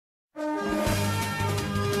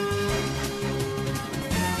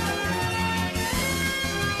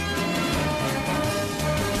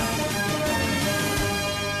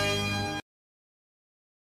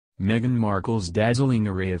Meghan Markle's dazzling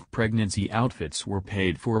array of pregnancy outfits were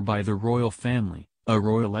paid for by the royal family, a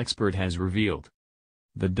royal expert has revealed.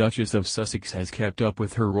 The Duchess of Sussex has kept up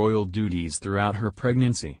with her royal duties throughout her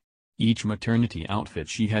pregnancy. Each maternity outfit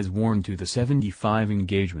she has worn to the 75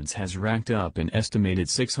 engagements has racked up an estimated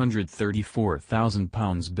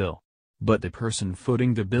 £634,000 bill. But the person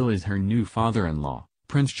footing the bill is her new father-in-law,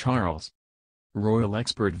 Prince Charles. Royal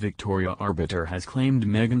expert Victoria Arbiter has claimed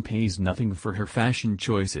Meghan pays nothing for her fashion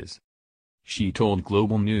choices. She told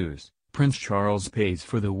Global News, Prince Charles pays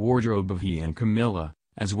for the wardrobe of he and Camilla,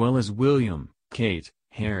 as well as William, Kate,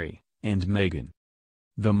 Harry, and Meghan.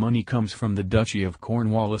 The money comes from the Duchy of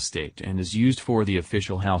Cornwall estate and is used for the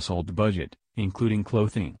official household budget, including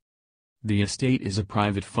clothing. The estate is a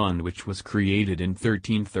private fund which was created in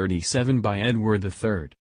 1337 by Edward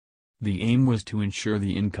III. The aim was to ensure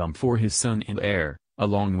the income for his son and heir,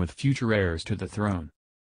 along with future heirs to the throne.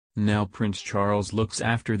 Now Prince Charles looks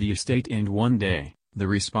after the estate and one day, the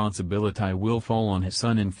responsibility will fall on his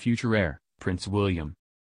son and future heir, Prince William.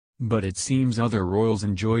 But it seems other royals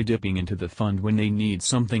enjoy dipping into the fund when they need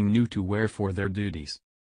something new to wear for their duties.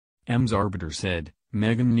 M's Arbiter said,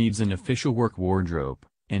 Meghan needs an official work wardrobe,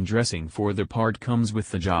 and dressing for the part comes with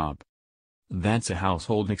the job. That's a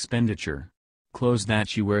household expenditure. Clothes that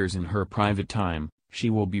she wears in her private time, she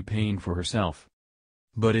will be paying for herself.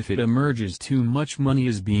 But if it emerges too much money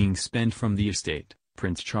is being spent from the estate,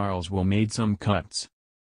 Prince Charles will make some cuts.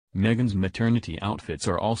 Meghan's maternity outfits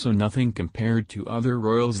are also nothing compared to other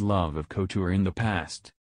royals' love of couture in the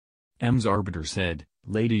past. M's Arbiter said,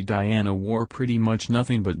 Lady Diana wore pretty much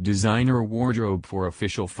nothing but designer wardrobe for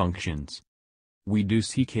official functions. We do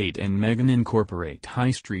see Kate and Meghan incorporate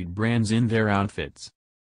high street brands in their outfits.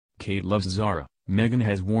 Kate loves Zara, Meghan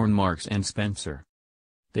has worn Marks & Spencer.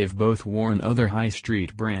 They've both worn other high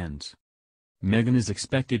street brands. Meghan is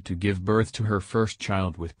expected to give birth to her first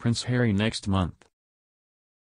child with Prince Harry next month.